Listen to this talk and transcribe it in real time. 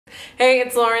Hey,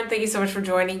 it's Lauren. Thank you so much for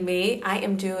joining me. I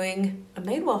am doing a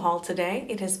Madewell haul today.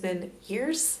 It has been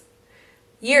years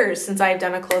since I've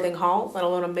done a clothing haul, let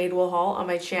alone a Madewell haul on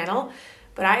my channel.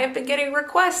 But I have been getting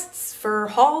requests for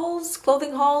hauls,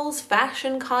 clothing hauls,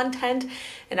 fashion content,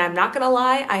 and I'm not gonna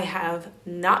lie, I have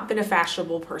not been a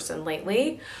fashionable person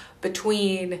lately.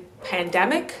 Between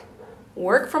pandemic,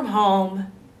 work from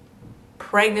home,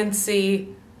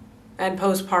 pregnancy, and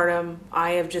postpartum,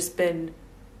 I have just been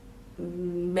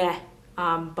meh.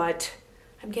 But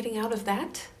I'm getting out of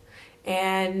that,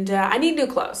 and I need new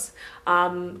clothes. I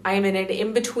am in an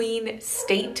in-between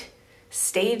stage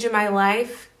in my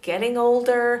life, getting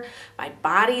older, my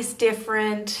body's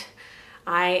different,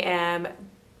 I am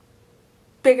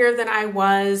bigger than I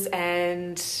was,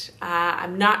 and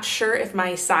I'm not sure if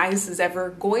my size is ever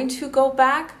going to go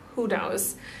back. Who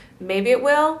knows? Maybe it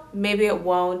will, maybe it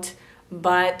won't,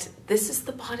 but this is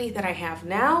the body that I have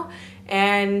now,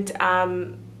 and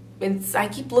I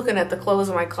keep looking at the clothes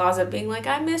in my closet being like,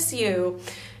 I miss you,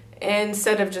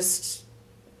 instead of just,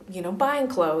 buying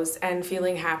clothes and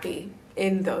feeling happy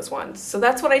in those ones. So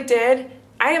that's what I did.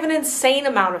 I have an insane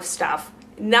amount of stuff.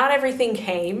 Not everything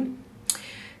came.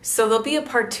 So there'll be a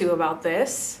part 2 about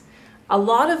this. A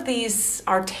lot of these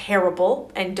are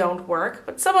terrible and don't work,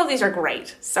 but some of these are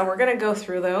great. So we're gonna go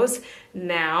through those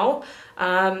now.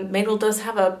 Madewell does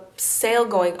have a sale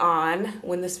going on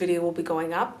when this video will be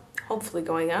going up. Hopefully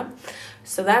going up.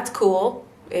 So that's cool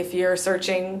if you're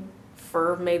searching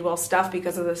for Madewell stuff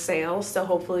because of the sale. So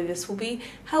hopefully this will be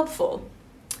helpful.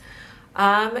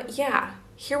 Yeah,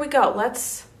 here we go.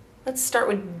 Let's start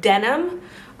with denim.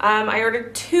 I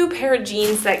ordered 2 pair of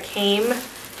jeans that came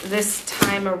this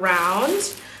time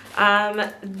around.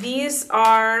 These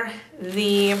are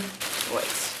the,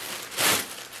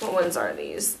 what ones are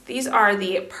these? These are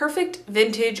the Perfect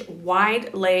Vintage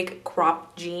Wide Leg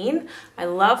Crop Jean. I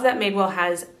love that Madewell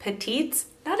has petites.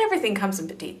 Not everything comes in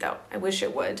petite though. I wish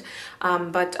it would.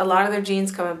 But a lot of their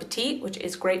jeans come in petite, which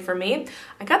is great for me.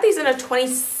 I got these in a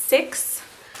 26.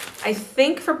 I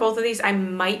think for both of these, I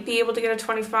might be able to get a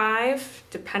 25,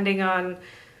 depending on,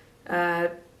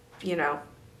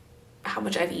 how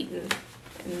much I've eaten.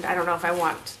 And I don't know if I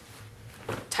want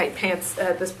tight pants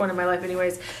at this point in my life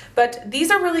anyways, but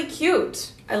these are really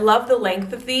cute. I love the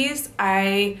length of these.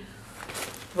 I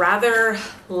rather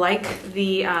like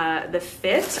the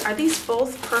fit. Are these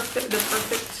both perfect?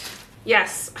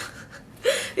 Yes.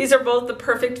 These are both the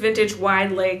Perfect Vintage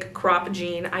Wide Leg Crop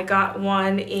Jean. I got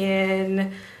one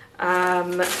in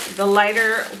the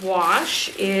lighter wash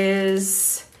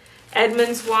is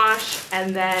Edmunds wash,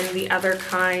 and then the other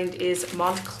kind is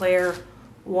Montclare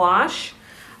wash.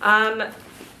 The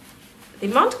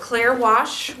Montclare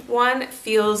wash one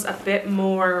feels a bit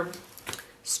more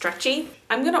stretchy.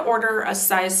 I'm gonna order a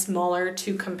size smaller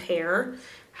to compare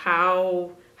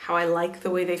how I like the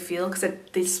way they feel, because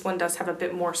this one does have a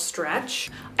bit more stretch.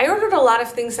 I ordered a lot of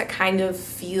things that kind of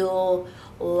feel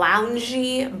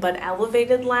loungy, but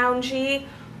elevated loungy.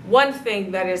 One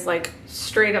thing that is like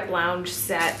straight up lounge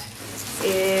set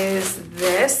is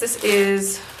this. This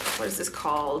is, what is this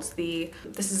called?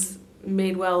 This is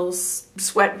Madewell's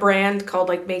sweat brand called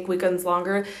like Make Weekends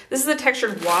Longer. This is a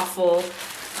textured waffle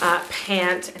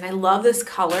pant, and I love this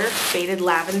color, faded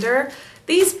lavender.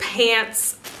 These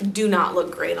pants do not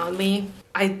look great on me.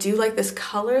 I do like this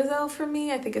color though for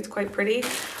me. I think it's quite pretty.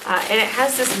 And it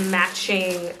has this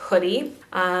matching hoodie.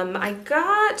 I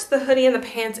got the hoodie and the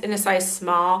pants in a size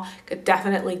small. Could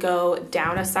definitely go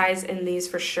down a size in these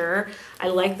for sure. I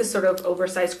like the sort of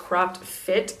oversized cropped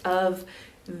fit of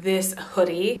this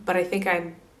hoodie, but I think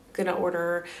I'm gonna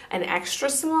order an extra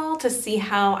small to see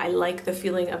how I like the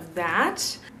feeling of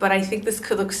that. But I think this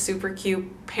could look super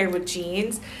cute paired with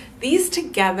jeans. These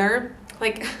together,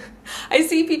 like, I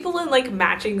see people in like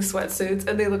matching sweatsuits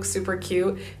and they look super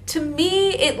cute. To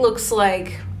me, it looks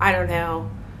like, I don't know,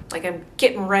 like I'm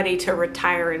getting ready to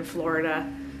retire in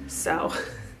Florida. So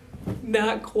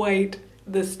not quite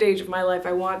the stage of my life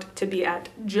I want to be at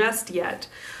just yet,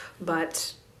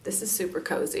 but this is super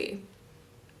cozy.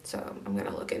 So I'm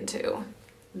gonna look into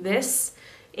this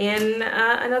in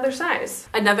another size.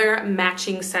 Another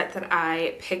matching set that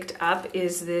I picked up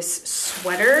is this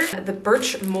sweater, the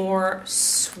Birchmoor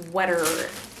sweater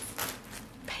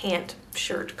pant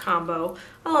shirt combo.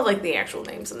 I'll have like the actual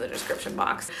names in the description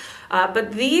box.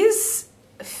 But these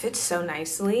fit so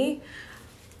nicely.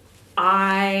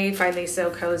 I find these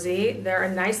so cozy. They're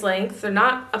a nice length. They're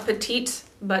not a petite,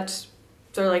 but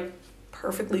they're like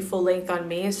perfectly full length on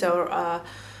me. So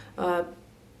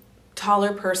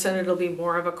taller person, it'll be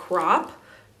more of a crop,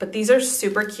 but these are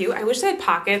super cute. I wish they had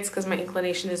pockets because my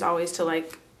inclination is always to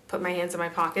like put my hands in my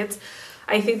pockets.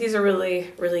 I think these are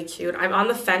really, really cute. I'm on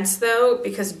the fence though,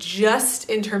 because just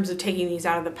in terms of taking these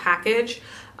out of the package,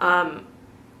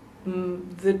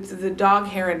 the dog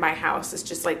hair in my house is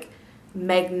just like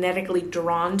magnetically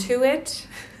drawn to it.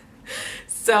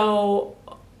 So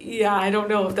yeah, I don't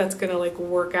know if that's gonna like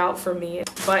work out for me,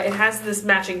 but it has this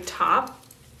matching top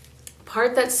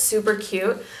part that's super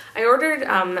cute. I ordered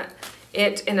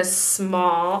it in a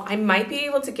small. I might be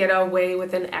able to get away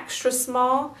with an extra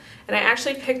small, and I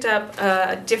actually picked up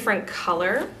a different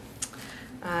color,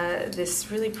 this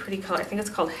really pretty color. I think it's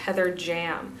called Heather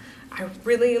Jam. I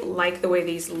really like the way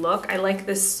these look. I like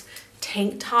this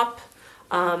tank top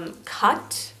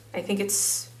cut. I think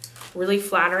it's really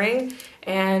flattering,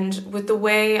 and with the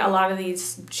way a lot of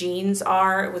these jeans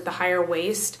are with the higher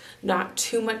waist, not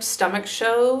too much stomach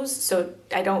shows, so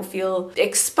I don't feel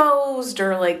exposed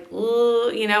or like,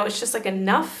 you know, it's just like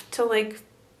enough to like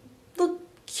look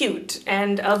cute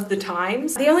and of the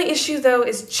times. The only issue though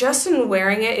is just in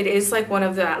wearing it, it is like one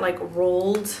of that like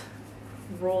rolled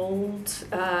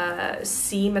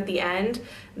seam at the end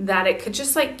that it could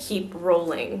just like keep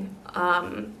rolling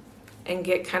and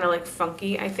get kind of like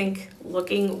funky, I think,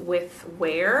 looking with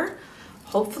wear.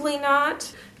 Hopefully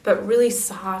not, but really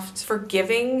soft,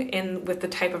 forgiving, and with the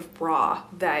type of bra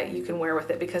that you can wear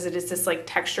with it, because it is this like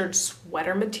textured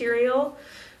sweater material,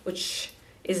 which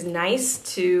is nice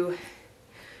to,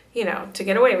 you know, to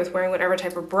get away with wearing whatever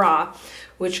type of bra,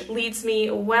 which leads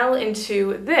me well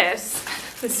into this.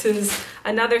 This is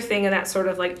another thing in that sort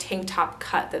of like tank top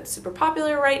cut that's super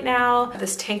popular right now.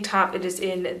 This tank top, it is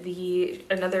in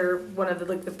another one of the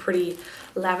like the pretty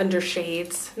lavender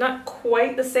shades. Not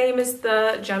quite the same as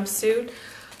the jumpsuit,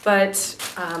 but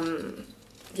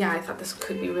yeah, I thought this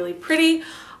could be really pretty.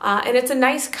 And it's a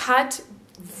nice cut,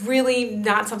 really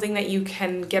not something that you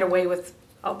can get away with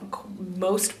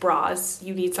most bras.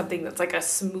 You need something that's like a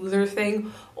smoother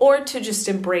thing, or to just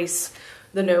embrace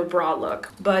the no bra look.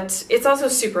 But it's also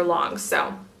super long,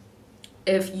 so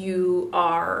if you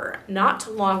are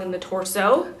not long in the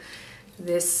torso,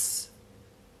 this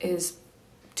is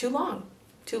too long.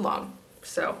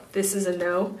 So this is a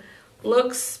no.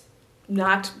 Looks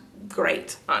not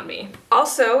great on me.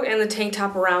 Also in the tank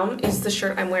top realm is the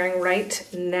shirt I'm wearing right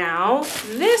now.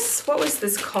 This, what was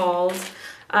this called?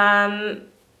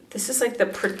 This is like the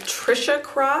Patricia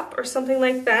crop or something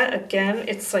like that. Again,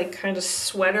 it's like kind of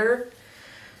sweater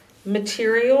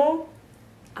material.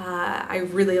 I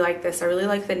really like this. I really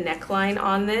like the neckline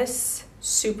on this.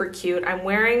 Super cute. I'm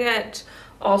wearing it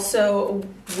also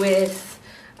with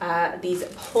these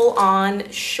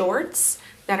pull-on shorts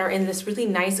that are in this really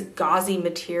nice gauzy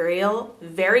material.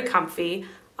 Very comfy.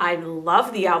 I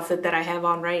love the outfit that I have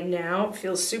on right now. It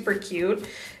feels super cute.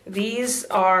 These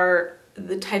are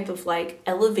the type of like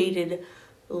elevated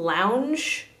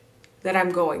lounge that I'm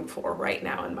going for right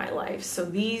now in my life. So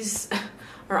these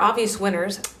are obvious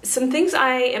winners. Some things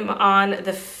I am on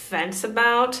the fence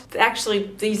about.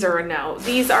 Actually, these are a no.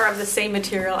 These are of the same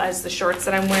material as the shorts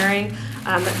that I'm wearing.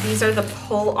 These are the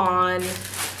pull-on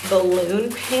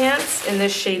balloon pants in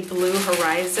this shade Blue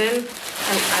Horizon.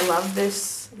 I love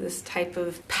this type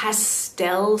of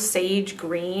pastel sage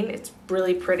green. It's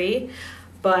really pretty,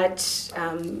 but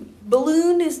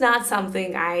balloon is not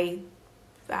something I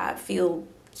feel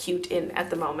cute in at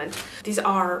the moment. These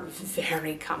are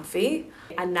very comfy,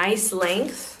 a nice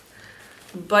length,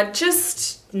 but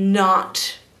just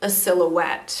not a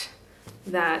silhouette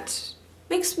that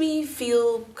makes me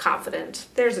feel confident.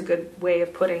 There's a good way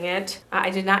of putting it.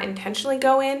 I did not intentionally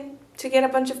go in to get a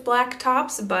bunch of black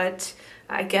tops, but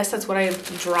I guess that's what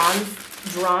I've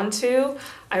drawn to.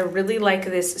 I really like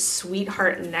this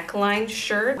sweetheart neckline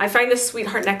shirt. I find this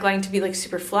sweetheart neckline to be like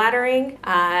super flattering,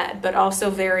 but also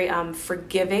very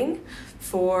forgiving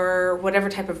for whatever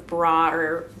type of bra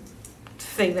or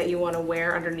thing that you want to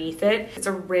wear underneath it. It's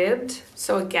a ribbed,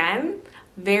 so again,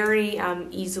 very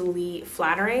easily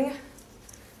flattering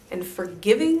and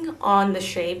forgiving on the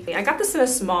shape. I got this in a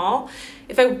small.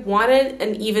 If I wanted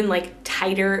an even like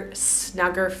tighter,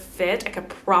 snugger fit, I could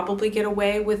probably get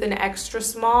away with an extra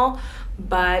small,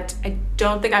 but I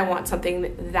don't think I want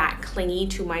something that clingy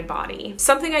to my body.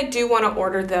 Something I do want to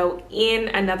order though in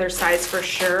another size for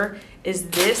sure is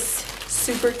this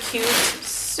super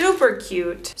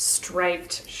cute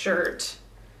striped shirt.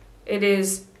 It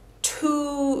is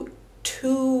too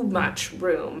much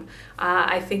room.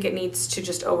 I think it needs to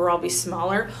just overall be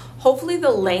smaller. Hopefully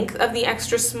the length of the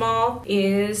extra small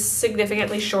is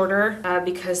significantly shorter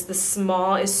because the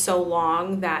small is so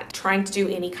long that trying to do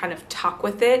any kind of tuck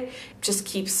with it just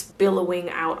keeps billowing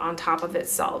out on top of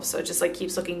itself. So it just like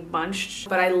keeps looking bunched.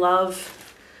 But I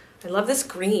love this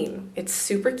green. It's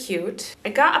super cute. I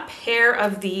got a pair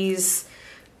of these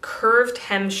curved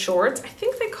hem shorts. I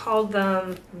think they called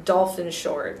them dolphin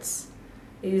shorts.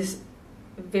 These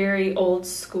very old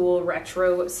school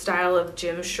retro style of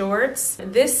gym shorts.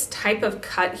 This type of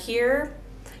cut here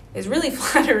is really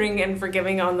flattering and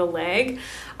forgiving on the leg.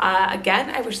 Again,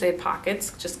 I wish they had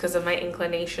pockets just because of my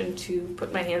inclination to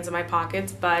put my hands in my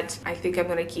pockets, but I think I'm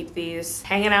gonna keep these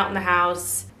hanging out in the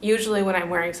house. Usually when I'm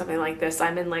wearing something like this,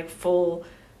 I'm in like full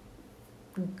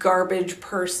garbage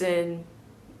person,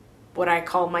 what I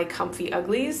call my comfy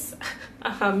uglies.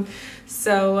 You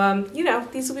know,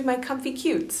 these will be my comfy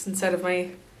cutes instead of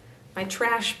my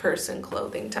trash person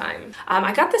clothing time.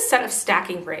 I got this set of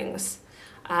stacking rings.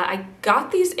 I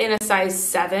got these in a size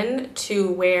 7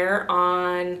 to wear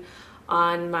on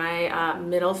my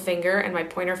middle finger and my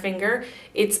pointer finger.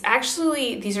 It's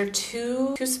actually, these are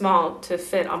too small to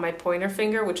fit on my pointer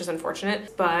finger, which is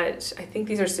unfortunate, but I think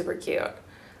these are super cute.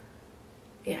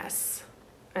 Yes,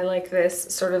 I like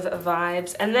this sort of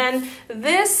vibes. And then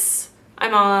this,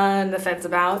 I'm on the fence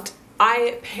about.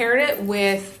 I paired it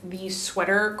with the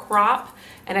sweater crop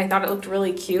and I thought it looked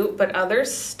really cute, but other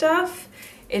stuff,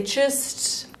 it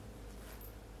just,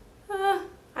 I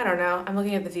don't know. I'm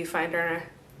looking at the viewfinder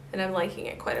and I'm liking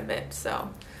it quite a bit. So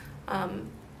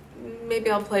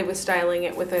maybe I'll play with styling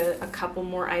it with a couple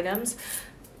more items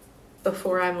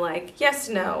before I'm like, yes,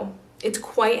 no. It's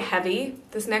quite heavy,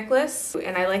 this necklace,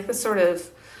 and I like the sort of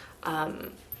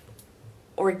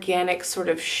organic sort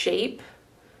of shape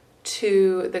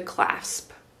to the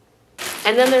clasp.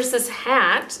 And then there's this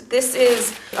hat. This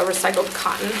is a recycled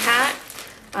cotton hat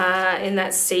in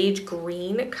that sage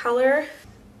green color.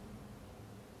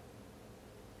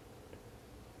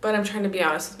 But I'm trying to be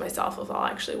honest with myself if I'll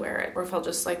actually wear it or if I'll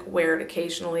just like wear it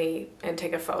occasionally and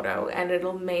take a photo, and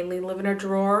it'll mainly live in a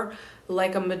drawer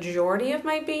like a majority of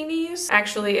my beanies.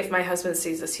 Actually, if my husband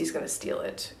sees this, he's gonna steal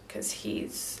it because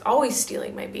he's always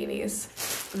stealing my beanies.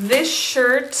 This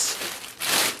shirt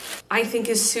I think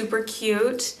is super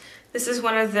cute. This is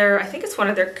one of their, I think it's one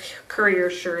of their courier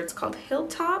shirts called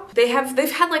Hilltop. They've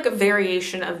had like a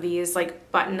variation of these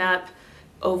like button-up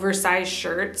oversized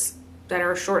shirts that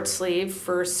are short sleeve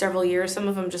for several years. Some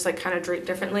of them just like kind of drape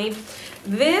differently.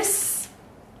 This,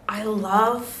 I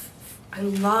love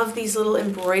these little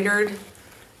embroidered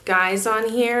guys on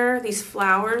here. These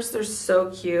flowers, they're so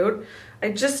cute.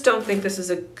 I just don't think this is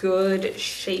a good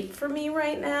shape for me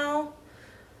right now.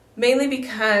 Mainly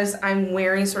because I'm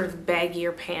wearing sort of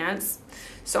baggier pants.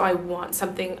 So I want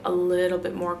something a little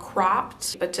bit more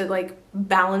cropped, but to like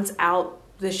balance out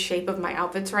the shape of my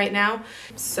outfits right now.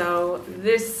 So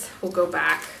this will go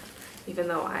back, even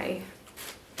though I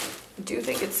do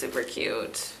think it's super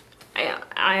cute. I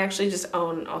actually just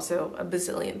own also a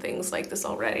bazillion things like this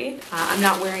already. I'm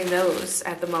not wearing those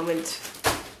at the moment,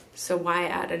 so why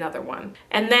add another one?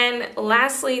 And then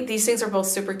lastly, these things are both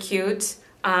super cute,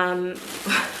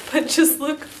 but just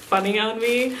look funny on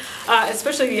me,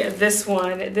 especially this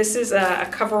one. This is a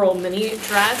coverall mini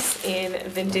dress in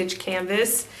vintage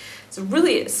canvas. It's a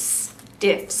really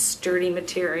stiff, sturdy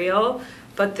material,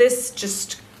 but this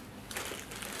just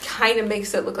kind of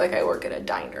makes it look like I work at a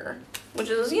diner, which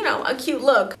is, you know, a cute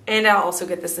look. And I'll also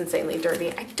get this insanely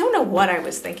dirty. I don't know what I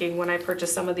was thinking when I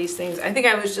purchased some of these things. I think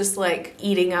I was just like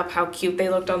eating up how cute they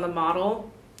looked on the model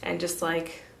and just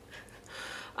like,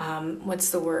 what's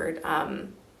the word?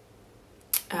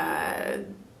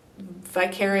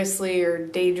 Vicariously or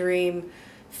daydream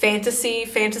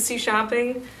fantasy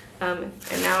shopping. And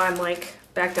now I'm like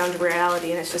back down to reality,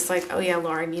 and it's just like, oh yeah,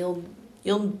 Lauren,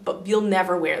 you'll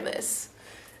never wear this.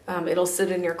 It'll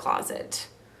sit in your closet.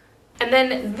 And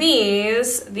then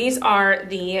these are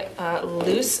the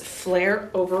loose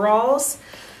flare overalls.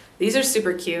 These are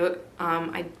super cute.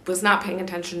 I was not paying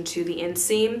attention to the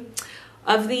inseam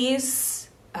of these.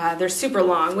 They're super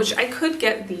long, which I could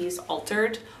get these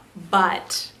altered,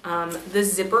 but the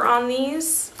zipper on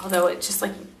these, although it's just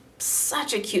like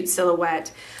such a cute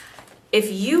silhouette, if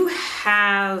you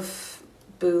have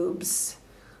boobs,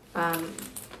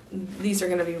 these are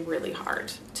gonna be really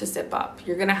hard to zip up.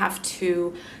 You're gonna have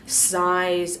to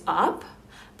size up,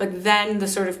 but then the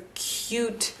sort of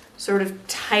cute, sort of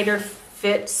tighter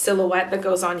fit silhouette that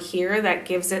goes on here that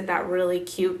gives it that really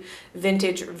cute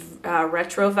vintage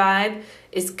retro vibe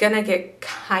is gonna get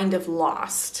kind of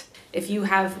lost. If you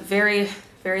have very,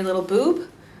 very little boob,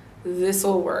 this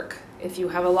will work. If you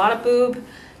have a lot of boob,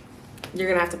 you're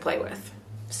gonna have to play with.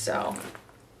 So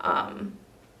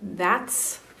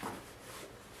that's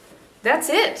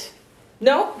it.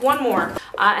 No, one more.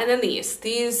 And then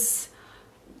these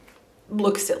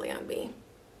look silly on me.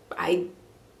 I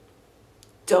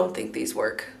don't think these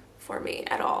work for me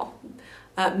at all.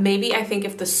 Maybe I think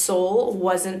if the sole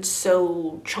wasn't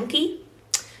so chunky,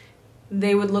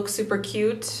 they would look super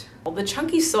cute. The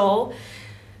chunky sole,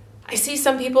 I see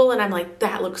some people and I'm like,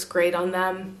 that looks great on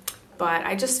them. But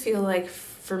I just feel like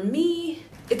for me,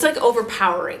 it's like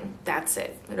overpowering. That's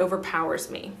it. It overpowers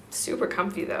me. Super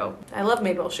comfy though. I love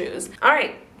Madewell shoes. All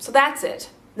right, so that's it.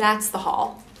 That's the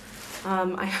haul.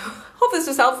 I hope this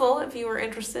was helpful if you were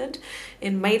interested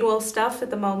in Madewell stuff at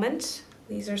the moment.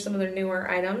 These are some of their newer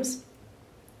items.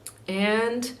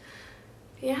 And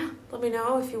yeah, let me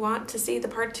know if you want to see the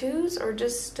part 2s or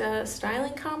just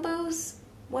styling combos,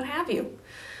 what have you.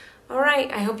 All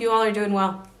right, I hope you all are doing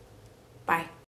well. Bye.